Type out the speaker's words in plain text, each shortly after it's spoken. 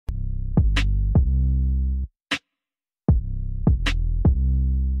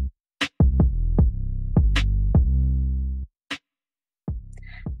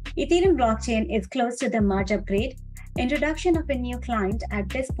Ethereum blockchain is close to the merge upgrade. Introduction of a new client at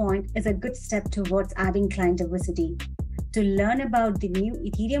this point is a good step towards adding client diversity. To learn about the new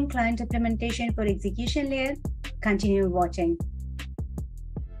Ethereum client implementation for execution layer, continue watching.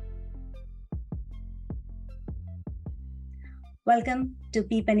 Welcome to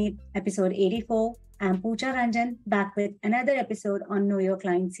PEEPanEIP episode 84. I'm Pooja Ranjan, back with another episode on Know Your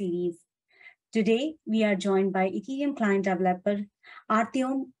Client series. Today, we are joined by Ethereum client developer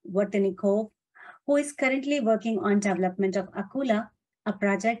Artem Vorotnikov, who is currently working on development of Akula, a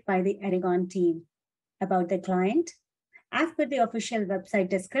project by the Erigon team. About the client, as per the official website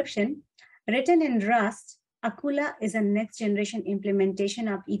description, written in Rust, Akula is a next-generation implementation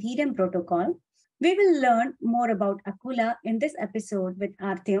of Ethereum protocol. We will learn more about Akula in this episode with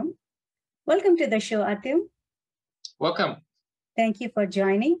Artem. Welcome to the show, Artem. Welcome. Thank you for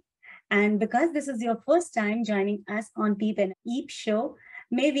joining. And because this is your first time joining us on PEEPanEIP show,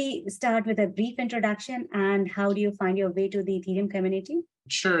 may we start with a brief introduction and how do you find your way to the Ethereum community?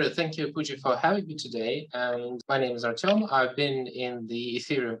 Sure. Thank you, Pooja, for having me today. And my name is Artem. I've been in the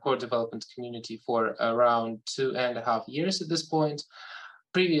Ethereum core development community for around 2.5 years at this point.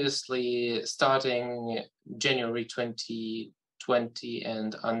 Previously, starting January 2020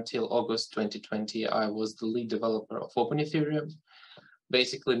 and until August 2020, I was the lead developer of Open Ethereum,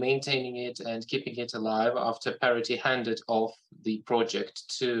 basically maintaining it and keeping it alive after Parity handed off the project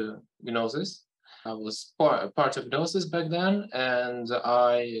to Gnosis. I was part of Gnosis back then, and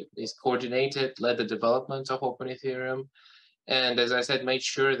I coordinated, led the development of Open Ethereum, and as I said, made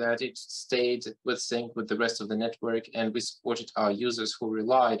sure that it stayed with sync with the rest of the network, and we supported our users who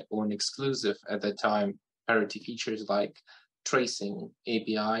relied on exclusive, at that time, Parity features like tracing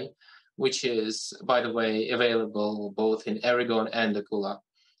API, which is, by the way, available both in Erigon and Akula,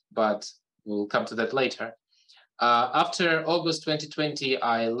 but we'll come to that later. After August 2020,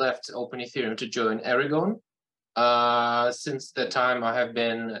 I left Open Ethereum to join Erigon. Since that time, I have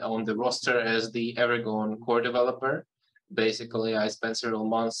been on the roster as the Erigon core developer. Basically, I spent several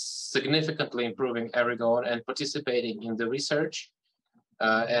months significantly improving Erigon and participating in the research.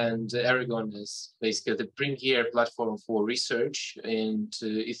 And Erigon is basically the premier platform for research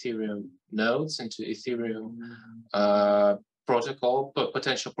into Ethereum nodes, into Ethereum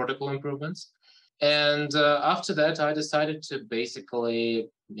potential protocol improvements. And after that, I decided to basically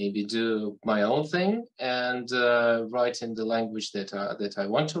maybe do my own thing and write in the language that I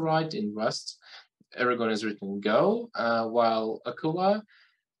want to write in Rust. Erigon is written in Go, while Akula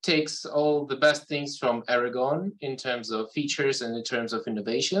takes all the best things from Erigon in terms of features and in terms of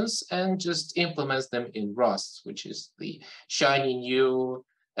innovations and just implements them in Rust, which is the shiny new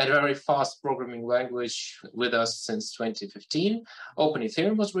and very fast programming language with us since 2015. Open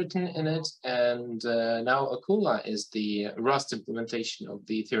Ethereum was written in it, and now Akula is the Rust implementation of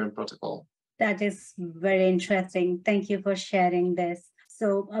the Ethereum protocol. That is very interesting. Thank you for sharing this.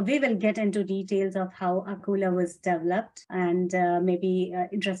 So we will get into details of how Akula was developed and maybe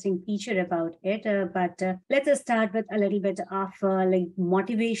interesting feature about it. But let's start with a little bit of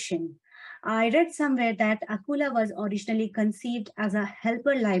motivation. I read somewhere that Akula was originally conceived as a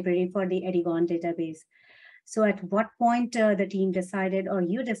helper library for the Erigon database. So at what point the team decided or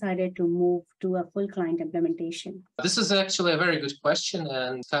you decided to move to a full client implementation? This is actually a very good question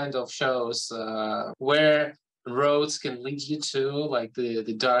and kind of shows where roads can lead you to, like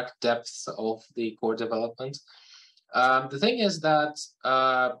the dark depths of the core development. The thing is that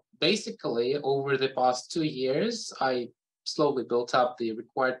basically over the past 2 years, I slowly built up the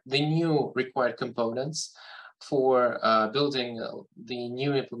new required components for building the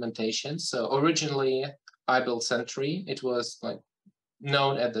new implementation. So originally I built Sentry. It was like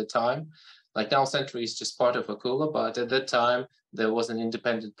known at the time. Like now Sentry is just part of Akula, but at that time there was an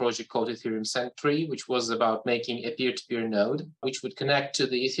independent project called Ethereum Sentry, which was about making a peer-to-peer node, which would connect to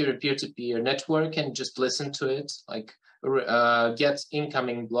the Ethereum peer-to-peer network and just listen to it, like get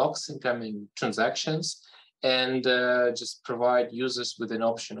incoming blocks, incoming transactions, and just provide users with an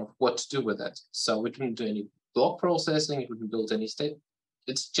option of what to do with it. So we couldn't do any block processing, it wouldn't build any state.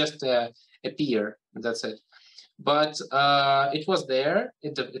 It's just a peer, and that's it. But it was there,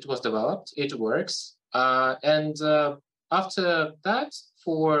 it was developed, it works. And after that,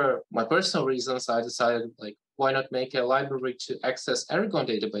 for my personal reasons, I decided, like, why not make a library to access Erigon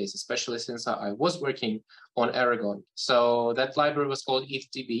database, especially since I was working on Erigon. So that library was called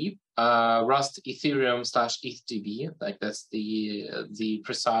ETHDB, Rust Ethereum /ETHDB, like that's the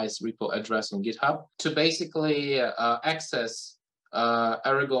precise repo address on GitHub, to basically access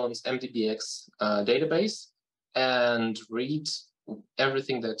Erigon's MDBX database and read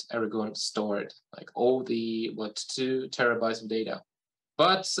everything that Erigon stored, like all the 2 terabytes of data.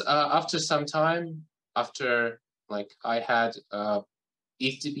 But after some time, after like I had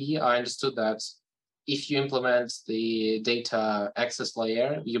ETHDB, I understood that if you implement the data access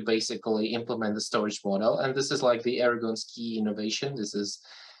layer, you basically implement the storage model. And this is like the Erigon's key innovation. This is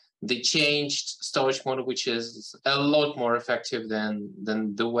the changed storage model, which is a lot more effective than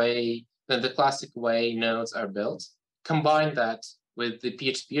the classic way nodes are built. Combine that with the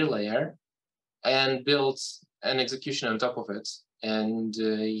peer-to-peer layer and build an execution on top of it. And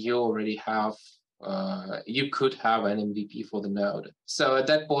you already have you could have an MVP for the node. So at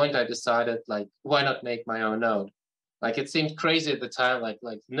that point, I decided, like, why not make my own node? Like, it seemed crazy at the time, like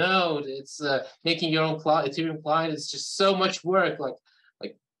node, it's making your own Ethereum client is just so much work. Like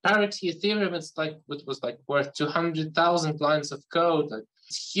parity Ethereum, it's like, it was like worth 200,000 lines of code. Like,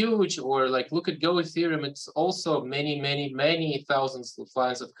 it's huge. Or like, look at Go Ethereum, it's also many thousands of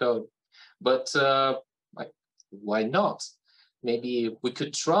lines of code. But like, why not? Maybe we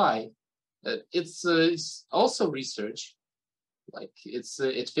could try. It's also research. Like,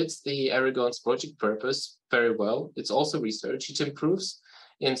 it fits the Erigon's project purpose very well. It's also research. It improves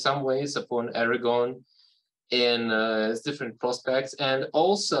in some ways upon Erigon in different prospects, and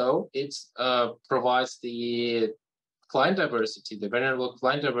also it provides the client diversity, the venerable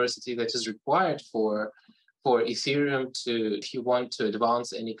client diversity that is required for Ethereum to, if you want to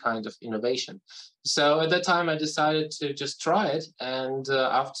advance any kind of innovation. So at that time, I decided to just try it. And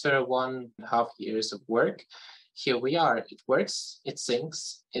after 1.5 years of work, here we are. It works, it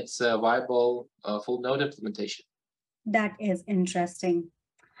syncs, it's a viable full node implementation. That is interesting.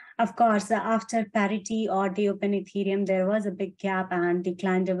 Of course, after parity or the open Ethereum, there was a big gap, and the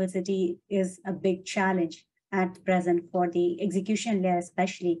client diversity is a big challenge at present for the execution layer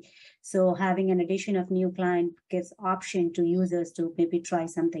especially. So having an addition of new client gives option to users to maybe try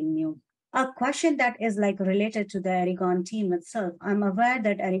something new. A question that is like related to the Erigon team itself. I'm aware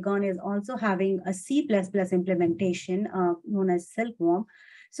that Erigon is also having a C++ implementation known as Silkworm.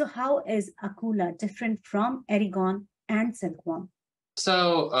 So how is Akula different from Erigon and Silkworm?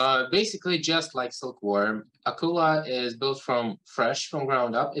 So basically, just like Silkworm, Akula is built from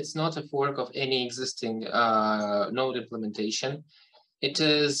ground up. It's not a fork of any existing node implementation. It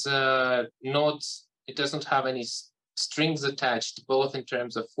is it doesn't have any strings attached, both in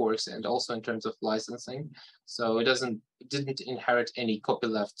terms of forks and also in terms of licensing. So it didn't inherit any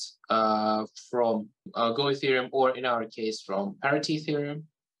copyleft from Go Ethereum, or in our case, from Parity Ethereum.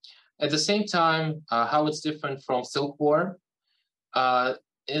 At the same time, how it's different from Silkworm.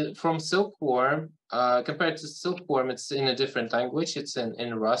 From Silkworm, compared to Silkworm, it's in a different language. It's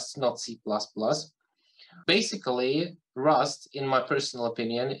in Rust, not C++. Basically, Rust, in my personal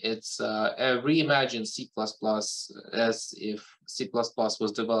opinion, it's a reimagined C++, as if C++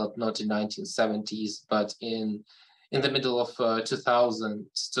 was developed not in 1970s, but in the middle of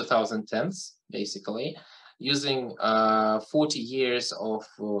 2010s, basically, using 40 years of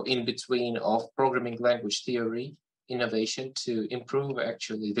in between of programming language theory innovation to improve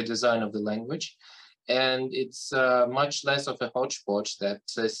actually the design of the language. And it's much less of a hodgepodge that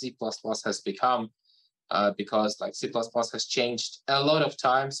C++ has become, because like C++ has changed a lot of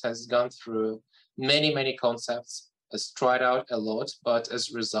times, has gone through many concepts, has tried out a lot, but as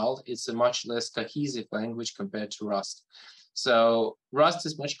a result, it's a much less cohesive language compared to Rust. So Rust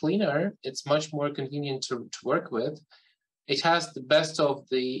is much cleaner, it's much more convenient to work with. It has the best of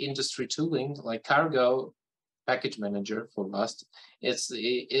the industry tooling, like Cargo package manager for Rust. It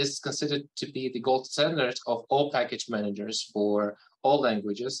is considered to be the gold standard of all package managers for all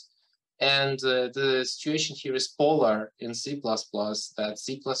languages. And the situation here is polar in C++, that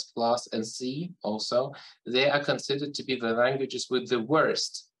C++ and C also, they are considered to be the languages with the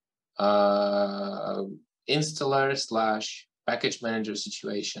worst installer/package manager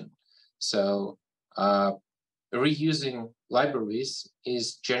situation. So reusing libraries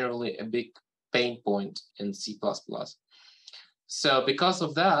is generally a big pain point in C++. So because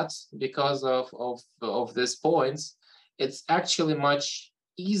of that, because of these points, it's actually much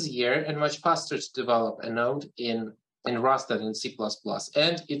easier and much faster to develop a node in Rust than in C++.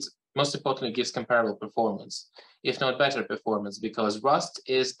 And it most importantly gives comparable performance, if not better performance, because Rust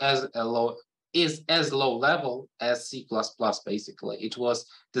is as low level as C++, basically. It was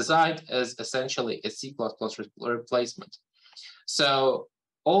designed as essentially a C++ replacement. So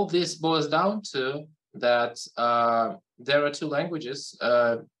all this boils down to that there are two languages,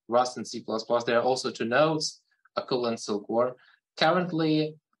 Rust and C++. There are also two nodes, Akula and Silkworm.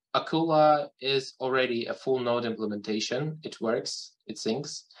 Currently, Akula is already a full node implementation. It works, it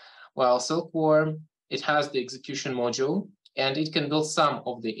syncs. While Silkworm, it has the execution module, and it can build some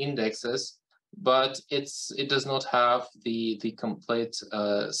of the indexes but it does not have the complete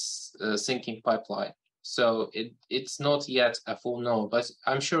syncing pipeline. So it's not yet a full node, but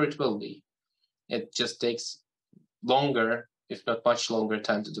I'm sure it will be. It just takes longer, if not much longer,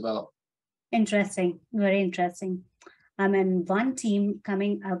 time to develop. Interesting, very interesting. I mean, one team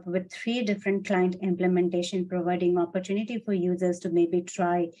coming up with 3 different client implementation, providing opportunity for users to maybe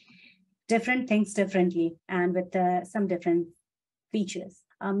try different things differently and with some different features.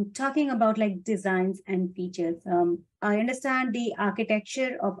 Talking about like designs and features, I understand the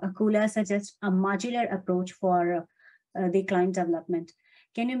architecture of Akula suggests a modular approach for the client development.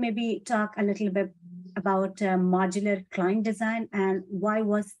 Can you maybe talk a little bit about modular client design and why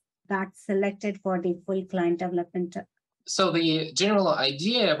was that selected for the full client development? So the general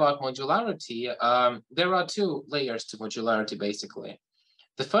idea about modularity, there are 2 layers to modularity, basically.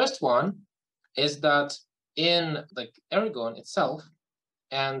 The first one is that in like Erigon itself,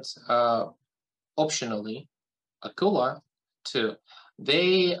 and optionally Akula too,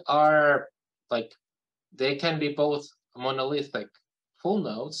 they are like, they can be both monolithic full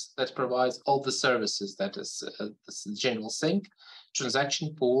nodes that provides all the services, that is general sync,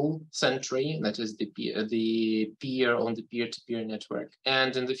 transaction pool, Sentry, that is the peer on the peer-to-peer network,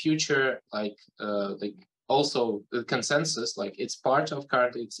 and in the future like also the consensus, like it's part of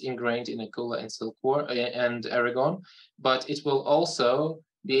currently, it's ingrained in Akula and Silkworm and Erigon, but it will also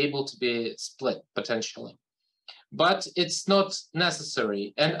be able to be split potentially. But it's not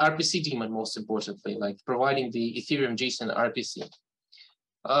necessary. And RPC daemon, most importantly, like providing the Ethereum JSON RPC.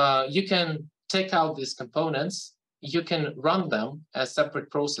 You can take out these components, you can run them as separate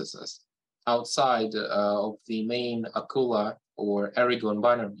processes outside of the main Akula or Erigon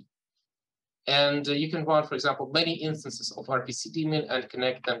binary. And you can run, for example, many instances of RPC daemon and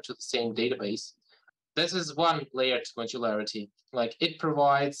connect them to the same database. This is one layer to modularity. Like it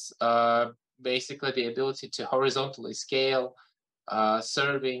provides basically the ability to horizontally scale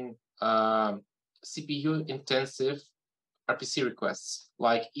serving CPU intensive RPC requests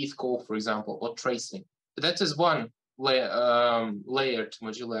like ETH call, for example, or tracing. That is one layer to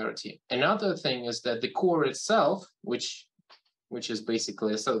modularity. Another thing is that the core itself, which is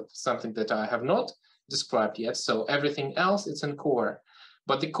basically something that I have not described yet. So everything else, it's in core.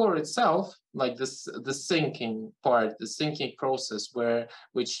 But the core itself, like the syncing part, the syncing process,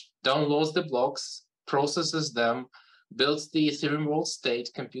 which downloads the blocks, processes them, builds the Ethereum world state,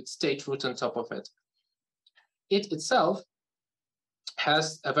 computes state root on top of it. It itself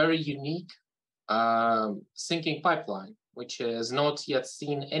has a very unique syncing pipeline, which is not yet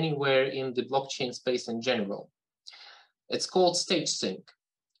seen anywhere in the blockchain space in general. It's called state sync.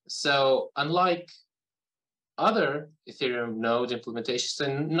 So unlike other Ethereum node implementations,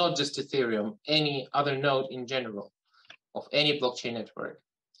 and not just Ethereum, any other node in general of any blockchain network,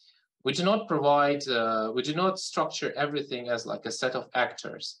 we do not provide, we do not structure everything as like a set of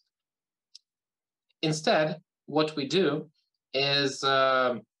actors. Instead, what we do is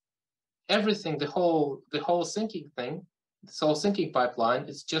everything, the whole syncing thing, this whole syncing pipeline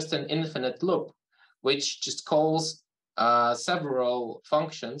is just an infinite loop, which just calls several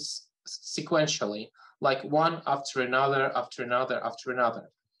functions sequentially, like one after another, after another, after another.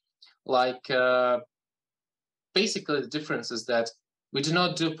 Like basically the difference is that we do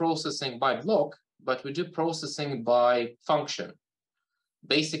not do processing by block, but we do processing by function.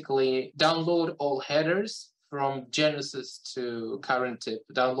 Basically, download all headers from Genesis to current tip,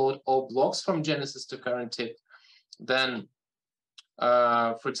 download all blocks from Genesis to current tip, then,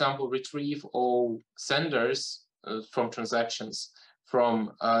 for example, retrieve all senders from transactions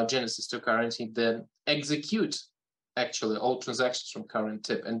from Genesis to current tip, then execute actually all transactions from current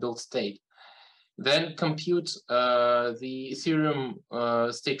tip and build state. Then compute the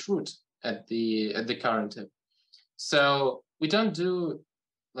Ethereum state root at the current tip. So we don't do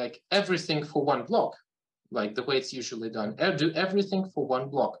like everything for one block, like the way it's usually done. Do everything for one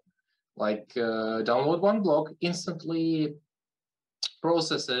block, like download one block, instantly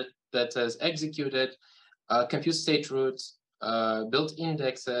process it, that has executed, compute state roots, build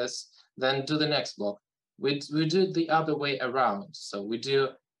indexes, then do the next block. We do it the other way around. So we do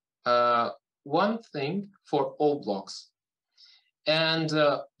one thing for all blocks. And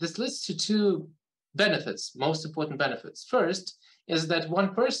this leads to 2 benefits, most important benefits. First is that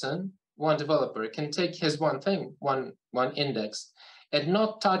one person, one developer can take his one thing, one index, and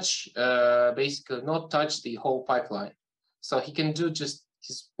not touch, basically not touch the whole pipeline. So he can do just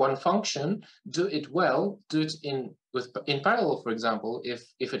his one function, do it well, do it in parallel, for example,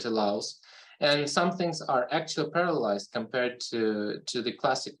 if it allows. And some things are actually parallelized compared to the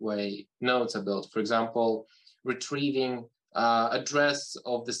classic way nodes are built. For example, retrieving address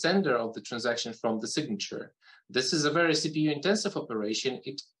of the sender of the transaction from the signature. This is a very CPU intensive operation.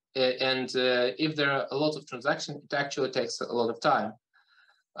 If there are a lot of transactions, it actually takes a lot of time.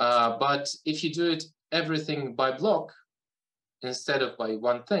 But if you do it everything by block instead of by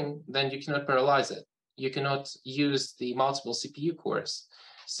one thing, then you cannot parallelize it. You cannot use the multiple CPU cores.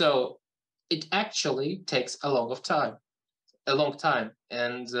 So it actually takes a long time,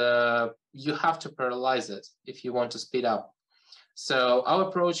 and you have to parallelize it if you want to speed up. So our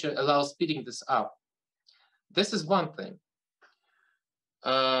approach allows speeding this up. This is one thing.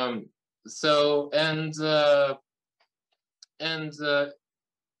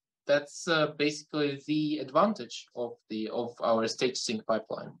 That's basically the advantage of our stage sync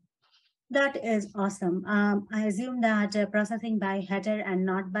pipeline. That is awesome. I assume that processing by header and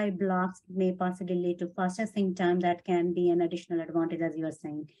not by blocks may possibly lead to faster sync time. That can be an additional advantage, as you were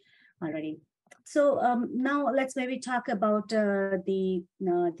saying already. So now let's maybe talk about the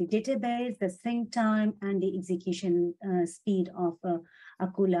database, the sync time, and the execution speed of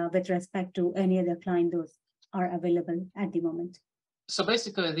Akula with respect to any other client those are available at the moment. So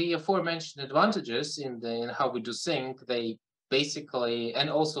basically, the aforementioned advantages in how we do sync, they basically, and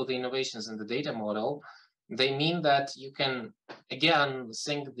also the innovations in the data model, they mean that you can again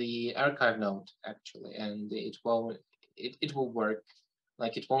sync the archive node actually, and it will work.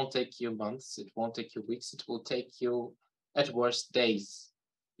 Like, it won't take you months, it won't take you weeks, it will take you at worst days,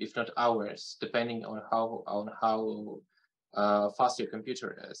 if not hours, depending on how fast your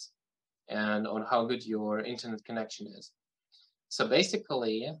computer is and on how good your internet connection is. So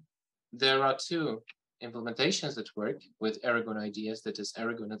basically, there are two implementations that work with Erigon IDs, that is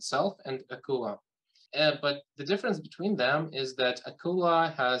Erigon itself and Akula. But the difference between them is that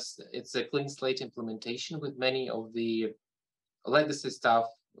Akula it's a clean slate implementation with many of the legacy stuff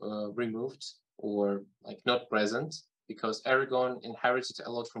removed or like not present, because Erigon inherited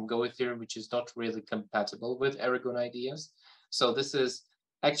a lot from Go Ethereum, which is not really compatible with Erigon IDs. So this is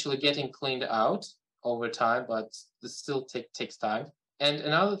actually getting cleaned out over time, but this still takes time. And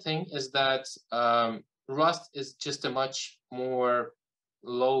another thing is that Rust is just a much more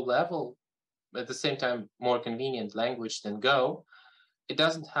low level, at the same time more convenient language than Go. It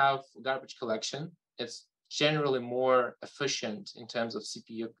doesn't have garbage collection. It's generally more efficient in terms of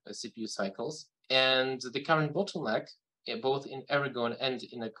CPU cycles. And the current bottleneck, both in Erigon and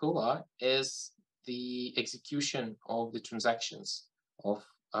in Akula, is the execution of the transactions of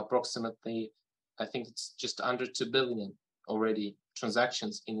approximately, I think it's just under 2 billion already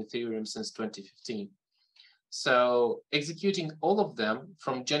transactions in Ethereum since 2015. So executing all of them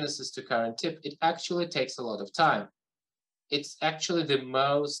from genesis to current tip, it actually takes a lot of time. It's actually the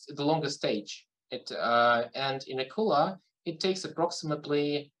longest stage. And in Akula, it takes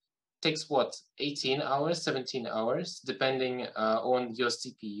approximately, 18 hours, 17 hours, depending on your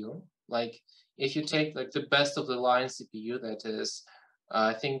CPU. Like, if you take like the best of the line CPU, that is,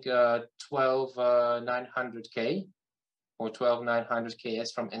 I think 12900K or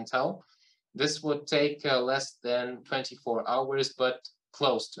 12900KS from Intel, this would take less than 24 hours, but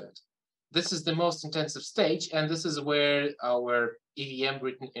close to it. This is the most intensive stage, and this is where our EVM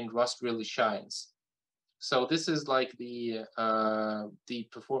written in Rust really shines. So this is like the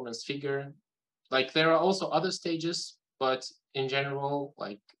performance figure. Like, there are also other stages, but in general,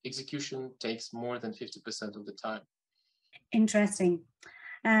 like, execution takes more than 50% of the time. Interesting.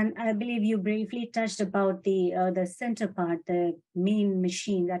 And I believe you briefly touched about the center part, the main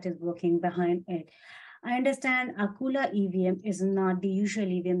machine that is working behind it. I understand Akula EVM is not the usual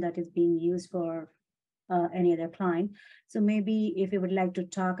EVM that is being used for any other client. So maybe if you would like to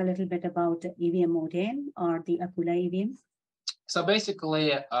talk a little bit about EVMODIN or the Akula EVM. So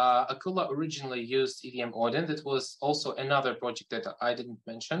basically, Akula originally used EVMODIN. That was also another project that I didn't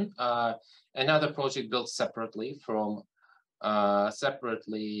mention. Another project built separately from as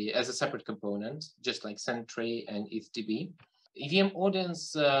a separate component, just like Sentry and ETHDB.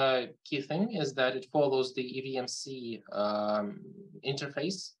 EVMODIN's key thing is that it follows the EVMC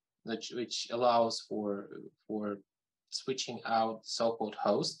interface, which allows for switching out so-called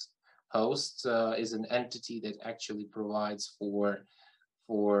host. Host is an entity that actually provides for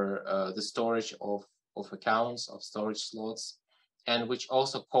the storage of accounts, of storage slots, and which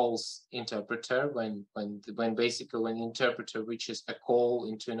also calls interpreter when the interpreter reaches a call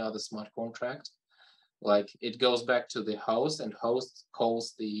into another smart contract. Like, it goes back to the host, and host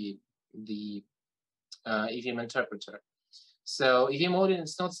calls the EVM interpreter. So EVMODIN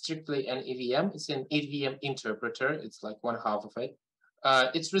is not strictly an EVM, it's an EVM interpreter. It's like one half of it.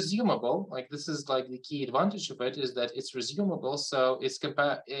 It's resumable. Like, this is like the key advantage of it, is that it's resumable. So it's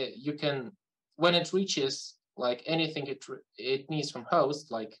you can, when it reaches like anything it needs from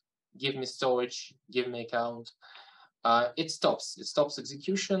host, like give me storage, give me account, it stops. It stops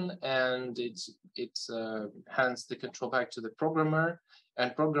execution, and it hands the control back to the programmer,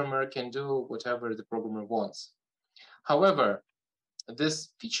 and programmer can do whatever the programmer wants. However, this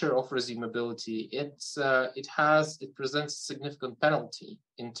feature of resumability, it presents a significant penalty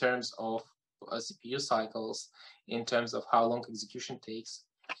in terms of CPU cycles, in terms of how long execution takes.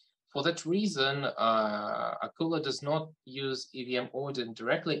 For that reason, Akula does not use EVMODIN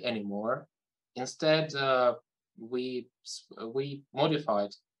directly anymore. Instead, we modified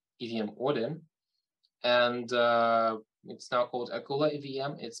EVMODIN, and it's now called Akula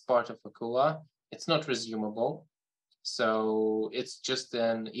EVM. It's part of Akula. It's not resumable. So it's just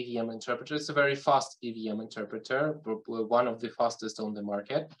an EVM interpreter. It's a very fast EVM interpreter, one of the fastest on the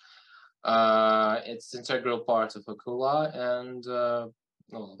market. It's integral part of Akula, and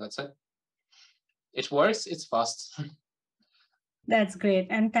well, that's it. It works, it's fast. That's great.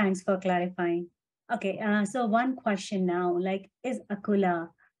 And thanks for clarifying. Okay, so one question now, like, is Akula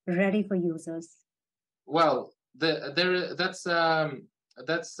ready for users? Well, that's an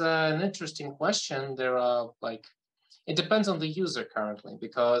interesting question. There are like, it depends on the user currently,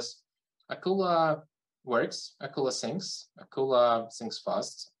 because Akula works, Akula syncs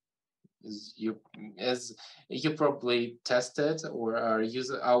fast. As you probably tested, or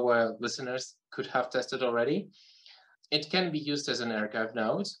our listeners could have tested already. It can be used as an archive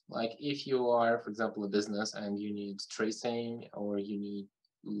node. Like if you are, for example, a business and you need tracing, or you need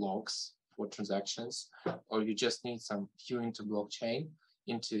logs for transactions, or you just need some queuing to blockchain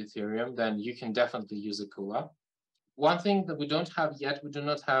into Ethereum, then you can definitely use Akula. One thing that we don't have yet, we do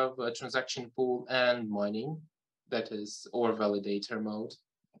not have a transaction pool and mining, that is, or validator mode.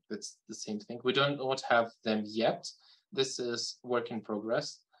 That's the same thing. We don't not have them yet. This is work in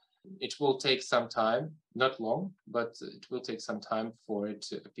progress. It will take some time, not long, but it will take some time for it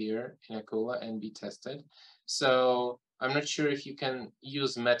to appear in Akula and be tested. So I'm not sure if you can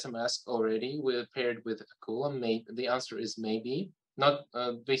use MetaMask already paired with Akula. The answer is maybe. Not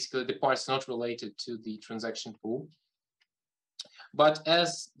basically the parts not related to the transaction pool. But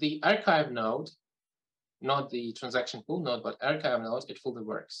as the archive node, not the transaction pool node, but archive node, it fully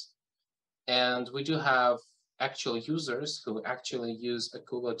works. And we do have actual users who actually use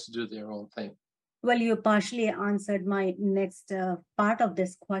Akula to do their own thing. Well, you partially answered my next part of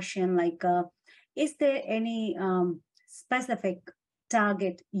this question. Like, is there any specific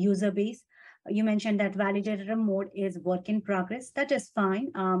target user base? You mentioned that validator mode is work in progress. That is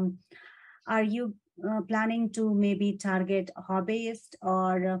fine. Are you planning to maybe target hobbyist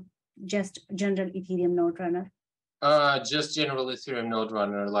or just general Ethereum node runner? Just general Ethereum node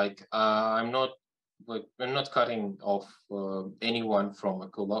runner. Like I'm not cutting off anyone from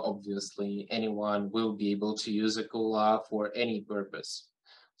Akula. Obviously, anyone will be able to use Akula for any purpose.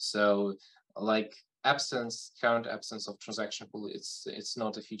 So, like current absence of transaction pool, it's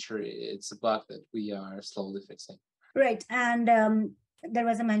not a feature. It's a bug that we are slowly fixing. Right, and there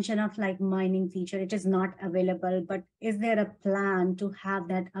was a mention of like mining feature. It is not available, but is there a plan to have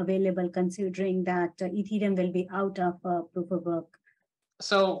that available, considering that Ethereum will be out of proof of work?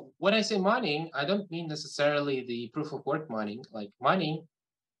 So when I say mining, I don't mean necessarily the proof of work mining, like mining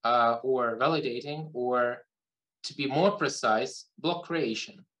or validating, or to be more precise, block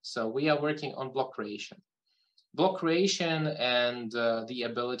creation. So we are working on block creation. Block creation and the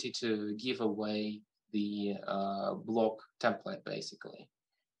ability to give away the block template, basically.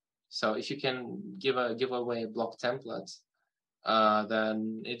 So if you can give away a block template,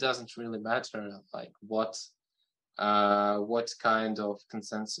 then it doesn't really matter like what kind of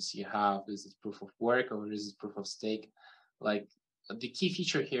consensus you have. Is it proof of work or is it proof of stake? Like the key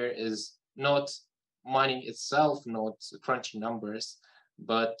feature here is not mining itself, not crunching numbers,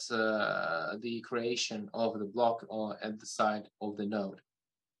 but the creation of the block at the side of the node.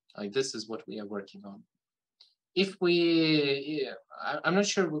 Like this is what we are working on. If I'm not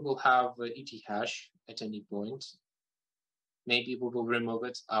sure we will have ET hash at any point. Maybe we will remove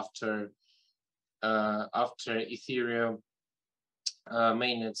it after Ethereum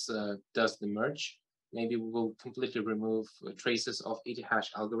mainnets does the merge. Maybe we will completely remove traces of ET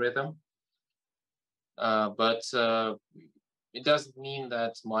hash algorithm. But it doesn't mean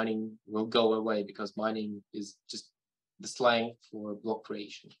that mining will go away, because mining is just the slang for block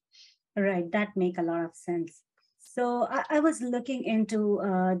creation. Right, that makes a lot of sense. So I was looking into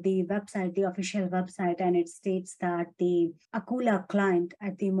the website, the official website, and it states that the Akula client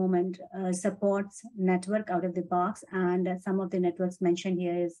at the moment supports network out of the box. And some of the networks mentioned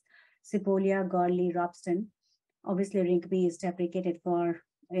here is Sepolia, Gorley, Robston. Obviously, Rinkeby is deprecated for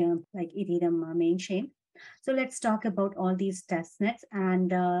like Ethereum main chain. So let's talk about all these test nets,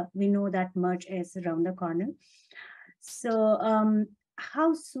 and we know that merge is around the corner. So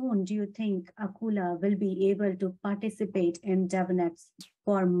how soon do you think Akula will be able to participate in devnets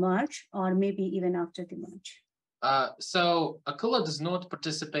for merge, or maybe even after the merge? So Akula does not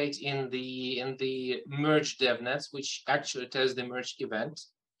participate in the merge devnets, which actually test the merge event.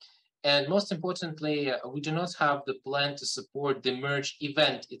 And most importantly, we do not have the plan to support the merge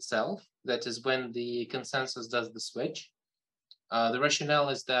event itself. That is when the consensus does the switch. The rationale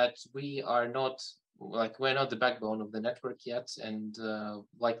is that we're not the backbone of the network yet, and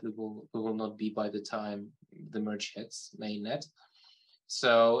likely we will not be by the time the merge hits mainnet.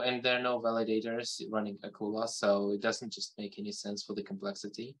 So, and there are no validators running Akula, so it doesn't just make any sense for the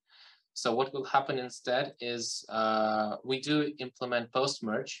complexity. So what will happen instead is we do implement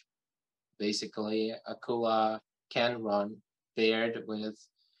post-merge. Basically, Akula can run paired with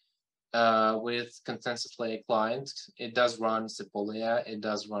consensus layer client. It does run Sepolia, it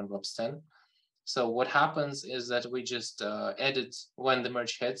does run Robston. So what happens is that we just edit, when the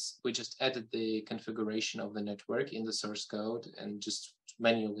merge hits, we just edit the configuration of the network in the source code and just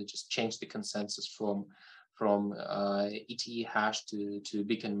manually just change the consensus from ETE hash to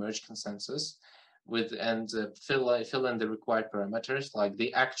beacon merge consensus and fill in the required parameters, like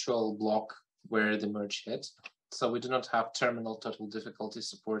the actual block where the merge hit. So we do not have terminal total difficulty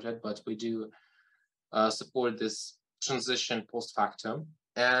supported, but we do support this transition post factum.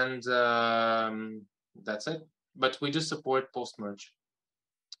 And that's it. But we do support post-merge.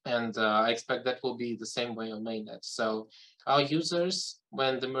 And I expect that will be the same way on mainnet. So our users,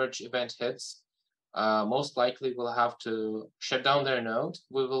 when the merge event hits, most likely will have to shut down their node.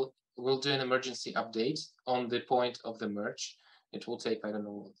 We'll do an emergency update on the point of the merge. It will take, I don't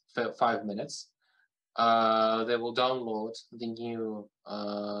know, 5 minutes. They will download the new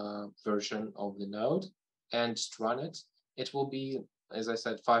version of the node and just run it. It will be, as I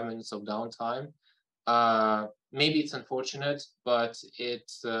said, 5 minutes of downtime. Maybe it's unfortunate, but it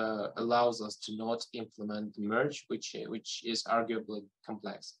allows us to not implement the merge, which is arguably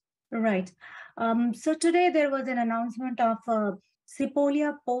complex. Right. So today there was an announcement of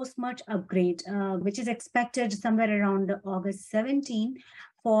Sepolia post-merge upgrade, which is expected somewhere around August 17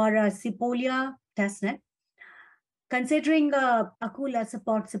 for Sepolia testnet. Considering Akula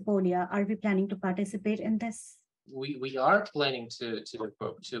supports Sepolia, are we planning to participate in this? We are planning to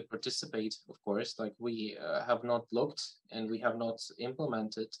participate, of course. Like we have not looked and we have not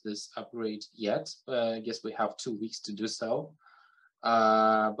implemented this upgrade yet. I guess we have 2 weeks to do so.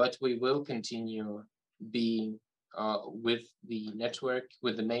 But we will continue being with the network,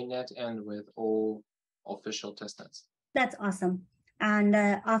 with the mainnet, and with all official testnets. That's awesome. And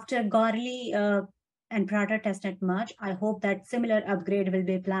after Gorley and Prater testnet merge, I hope that similar upgrade will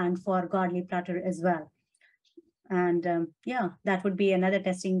be planned for Gorley Prater as well. And yeah, that would be another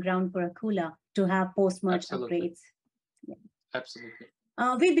testing ground for Akula to have post-merge upgrades. Yeah. Absolutely.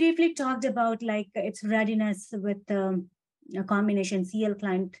 We briefly talked about like its readiness with a combination CL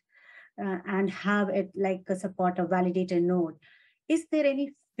client and have it like support a validator node. Is there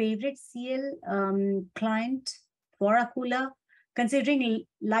any favorite CL client for Akula? Considering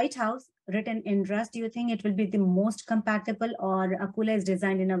Lighthouse written in Rust, do you think it will be the most compatible, or Akula is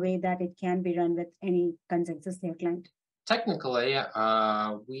designed in a way that it can be run with any consensus layer client? Technically,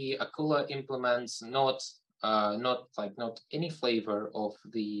 Akula implements not any flavor of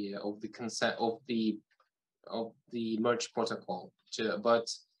the consent of the merge protocol, but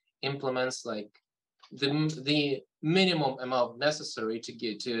implements like the minimum amount necessary to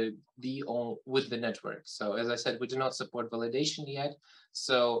be on with the network. So as I said, we do not support validation yet.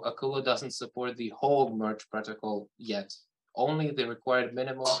 So Akula doesn't support the whole merge protocol yet. Only the required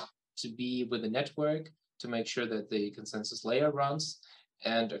minimum to be with the network to make sure that the consensus layer runs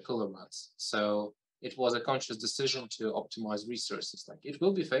and Akula runs. So it was a conscious decision to optimize resources. Like it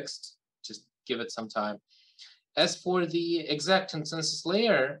will be fixed, just give it some time. As for the exact consensus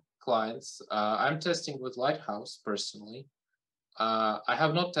layer clients, I'm testing with Lighthouse personally. I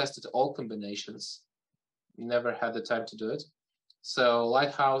have not tested all combinations, never had the time to do it. So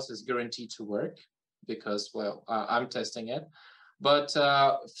Lighthouse is guaranteed to work because, well, I'm testing it. But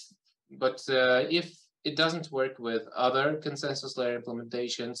if it doesn't work with other consensus layer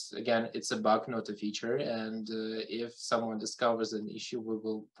implementations, again, it's a bug, not a feature. And if someone discovers an issue, we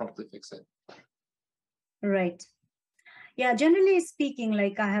will promptly fix it. Right. Yeah, generally speaking,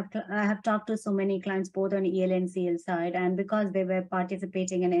 like I have talked to so many clients both on EL and CL side, and because they were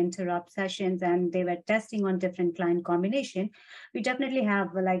participating in interrupt sessions and they were testing on different client combination, we definitely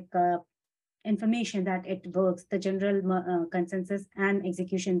have like information that it works. The general consensus and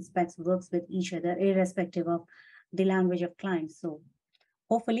execution specs works with each other, irrespective of the language of clients. So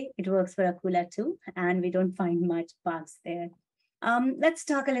hopefully it works for Akula too, and we don't find much bugs there. Let's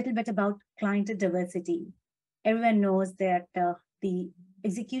talk a little bit about client diversity. Everyone knows that the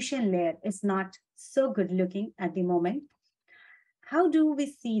execution layer is not so good looking at the moment. How do we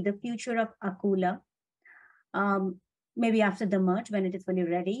see the future of Akula? Maybe after the merge, when it is fully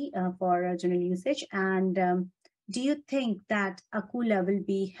ready for general usage. And do you think that Akula will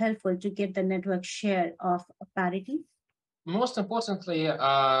be helpful to get the network share of parity? Most importantly,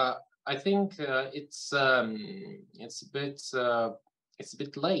 I think it's a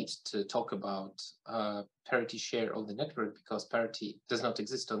bit late to talk about parity share on the network, because parity does not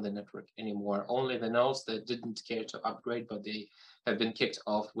exist on the network anymore. Only the nodes that didn't care to upgrade, but they have been kicked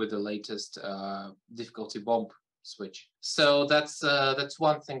off with the latest difficulty bomb switch. So that's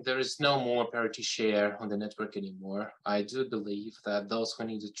one thing. There is no more parity share on the network anymore. I do believe that those who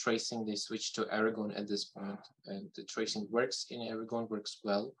needed tracing, they switch to Erigon at this point, and the tracing works in Erigon, works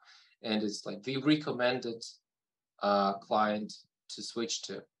well, and it's like the recommended client to switch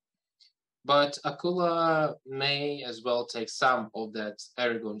to. But Akula may as well take some of that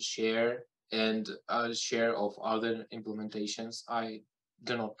Erigon share and a share of other implementations. I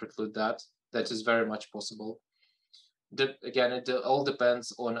do not preclude that. That is very much possible. Again, it all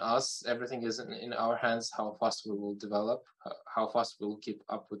depends on us. Everything is in our hands, how fast we will develop, how fast we will keep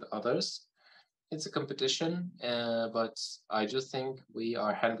up with others. It's a competition, but I do think we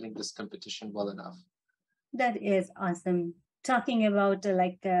are handling this competition well enough. That is awesome. Talking about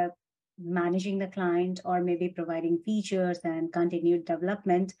managing the client, or maybe providing features and continued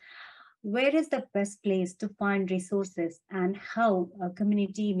development, where is the best place to find resources, and how a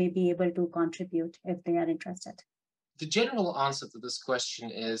community may be able to contribute if they are interested? The general answer to this question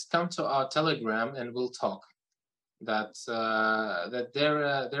is come to our Telegram and we'll talk. That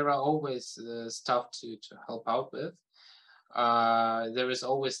there are always stuff to help out with. There is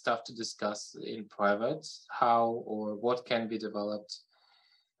always stuff to discuss in private, how or what can be developed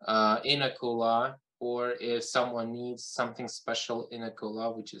in Akula, or if someone needs something special in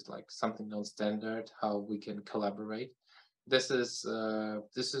Akula, which is like something non-standard, how we can collaborate. This is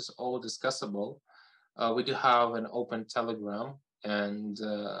all discussable. We do have an open Telegram, and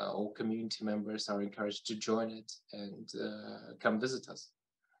all community members are encouraged to join it and come visit us.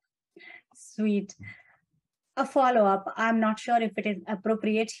 Sweet. A follow-up. I'm not sure if it is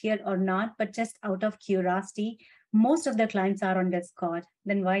appropriate here or not, but just out of curiosity, most of the clients are on Discord.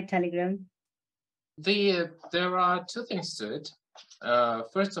 Then why Telegram? There are two things to it.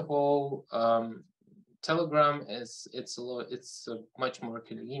 First of all, Telegram is much more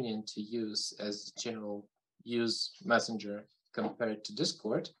convenient to use as general use messenger compared to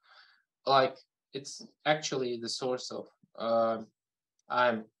Discord. Like, it's actually the source of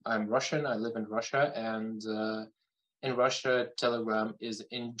I'm Russian, I live in Russia, and in Russia, Telegram is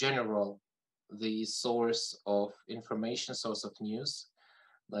in general the source of information, source of news,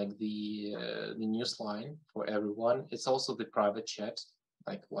 like the news line for everyone. It's also the private chat,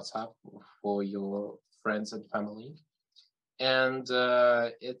 like WhatsApp, for your friends and family. And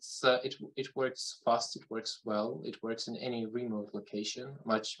it works fast, it works well, it works in any remote location,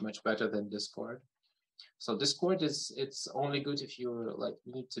 much better than Discord. So Discord it's only good if you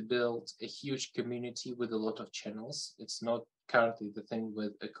need to build a huge community with a lot of channels. It's not currently the thing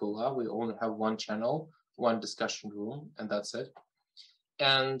with Akula. We only have one channel, one discussion room, and that's it.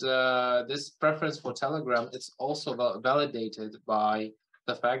 And this preference for Telegram, it's also validated by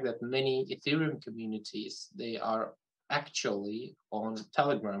the fact that many Ethereum communities, they are actually on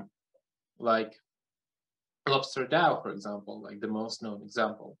Telegram, like Lobster DAO, for example, like the most known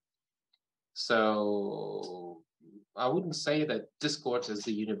example. So I wouldn't say that Discord is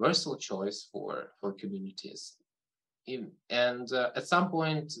the universal choice for communities. And at some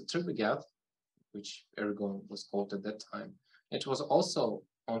point, Tribigat, which Erigon was called at that time, it was also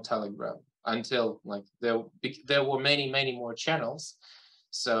on Telegram until there were many more channels.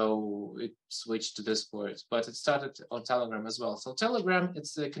 So it switched to Discord, but it started on Telegram as well. So Telegram,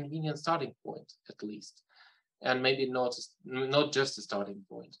 it's a convenient starting point, at least, and maybe not just a starting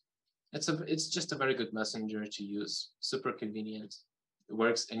point. It's just a very good messenger to use, super convenient. It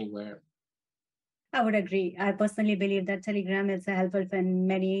works anywhere. I would agree. I personally believe that Telegram is helpful for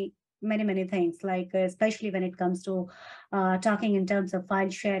many things, like especially when it comes to talking in terms of file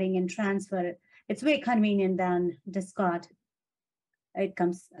sharing and transfer. It's way convenient than Discord. It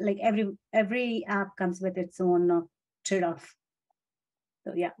comes like every app comes with its own trade-off.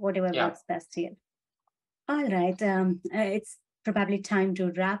 So yeah, whatever works best here. All right. It's probably time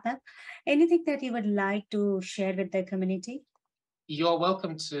to wrap up. Anything that you would like to share with the community? You're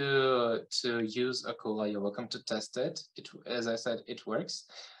welcome to use Akula. You're welcome to test it. As I said, it works.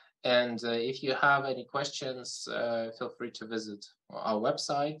 And if you have any questions, feel free to visit our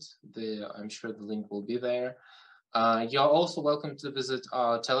website. I'm sure the link will be there. You're also welcome to visit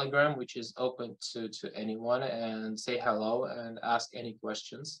our Telegram, which is open to anyone, and say hello and ask any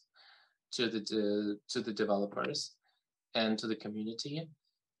questions to the developers and to the community.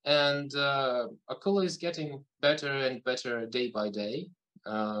 And Akula is getting better and better day by day,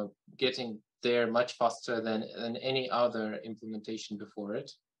 getting there much faster than any other implementation before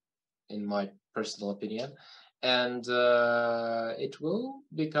it, in my personal opinion. And it will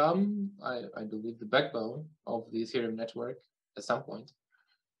become, I believe, the backbone of the Ethereum network at some point.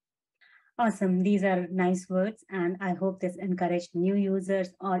 Awesome. These are nice words. And I hope this encouraged new users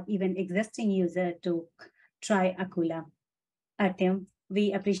or even existing users to try Akula. Artem,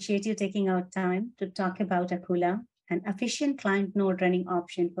 we appreciate you taking out time to talk about Akula, an efficient client node running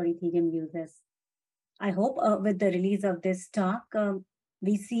option for Ethereum users. I hope with the release of this talk,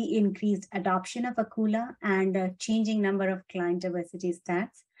 we see increased adoption of Akula and a changing number of client diversity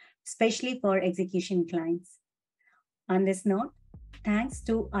stats, especially for execution clients. On this note, thanks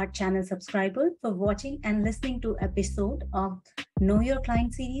to our channel subscribers for watching and listening to episode of Know Your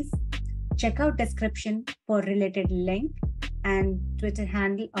Client series. Check out description for related link and Twitter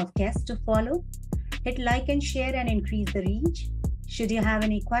handle of guests to follow. Hit like and share and increase the reach. Should you have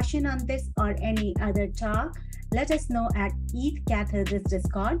any question on this or any other talk, let us know at ETH Catharsis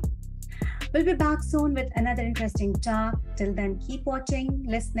Discord. We'll be back soon with another interesting talk. Till then, keep watching,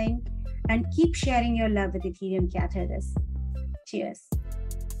 listening, and keep sharing your love with Ethereum Catharsis. Cheers.